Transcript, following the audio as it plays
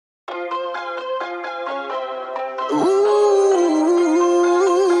Ooh,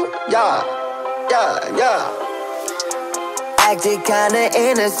 yeah, yeah, yeah. Acted kinda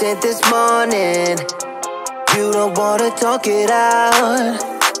innocent this morning. You don't wanna talk it out.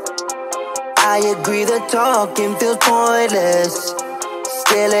 I agree the talking feels pointless.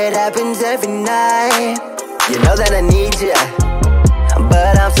 Still it happens every night. You know that I need ya,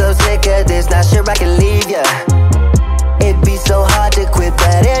 but I'm so sick of this, not sure I can leave ya. It'd be so hard to quit,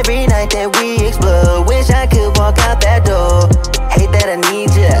 but every night that we explode, wish I could walk out that door. Hate that I need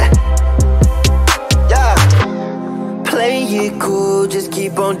ya. Yeah. Play it cool, just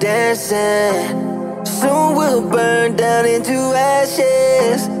keep on dancing. Soon we'll burn down into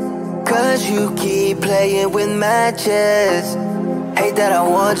ashes, cause you keep playing with matches. Hate that I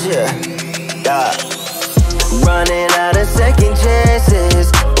want you. Yeah. Running out of second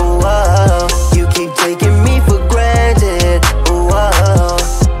chances. Ooh, oh. You keep taking me for granted. Ooh, oh.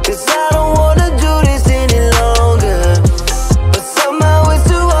 Cause I don't wanna do this any longer, but somehow it's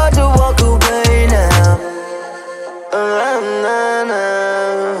too hard to walk away now.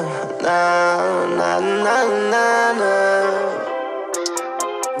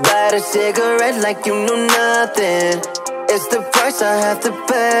 Light a cigarette like you know nothing. It's the price I have to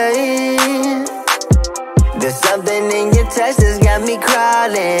pay. There's something in your text that's got me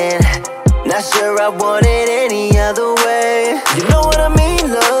crawling. Not sure I want it any other way. You know what I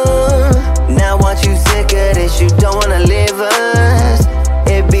mean, love? Now once you sick of this, you don't wanna live us.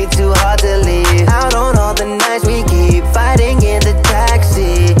 It'd be too hard to leave out on all the nights we keep fighting in the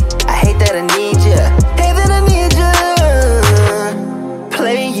taxi. I hate that I need ya, hate that I need ya.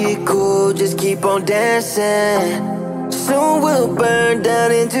 Play it cool, just keep on dancing. Soon we'll burn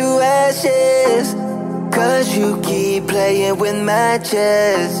down into ashes, cause you keep playing with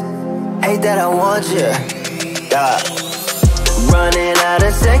matches. Hate that I want you. Yeah. Running out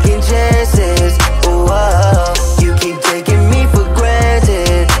of second chances. Ooh, oh. You keep taking me for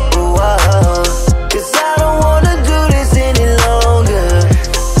granted. Ooh, oh. Cause I don't wanna do this any longer,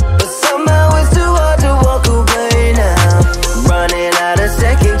 but somehow it's too hard to walk away now. Running out of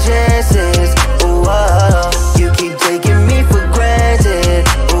second chances. Ooh, oh. You keep taking me for granted.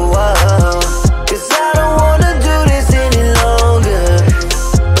 Ooh, oh. Cause I don't wanna do this any longer,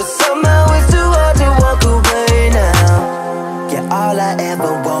 but somehow it's too hard to walk away now. Yeah, all I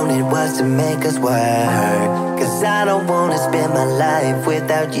ever wanted was to make us work, cause I don't wanna spend my life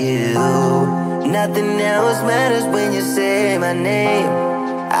without you. Nothing else matters when you say my name.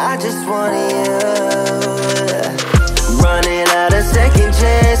 I just want you. Running out of second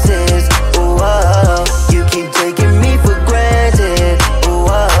chances.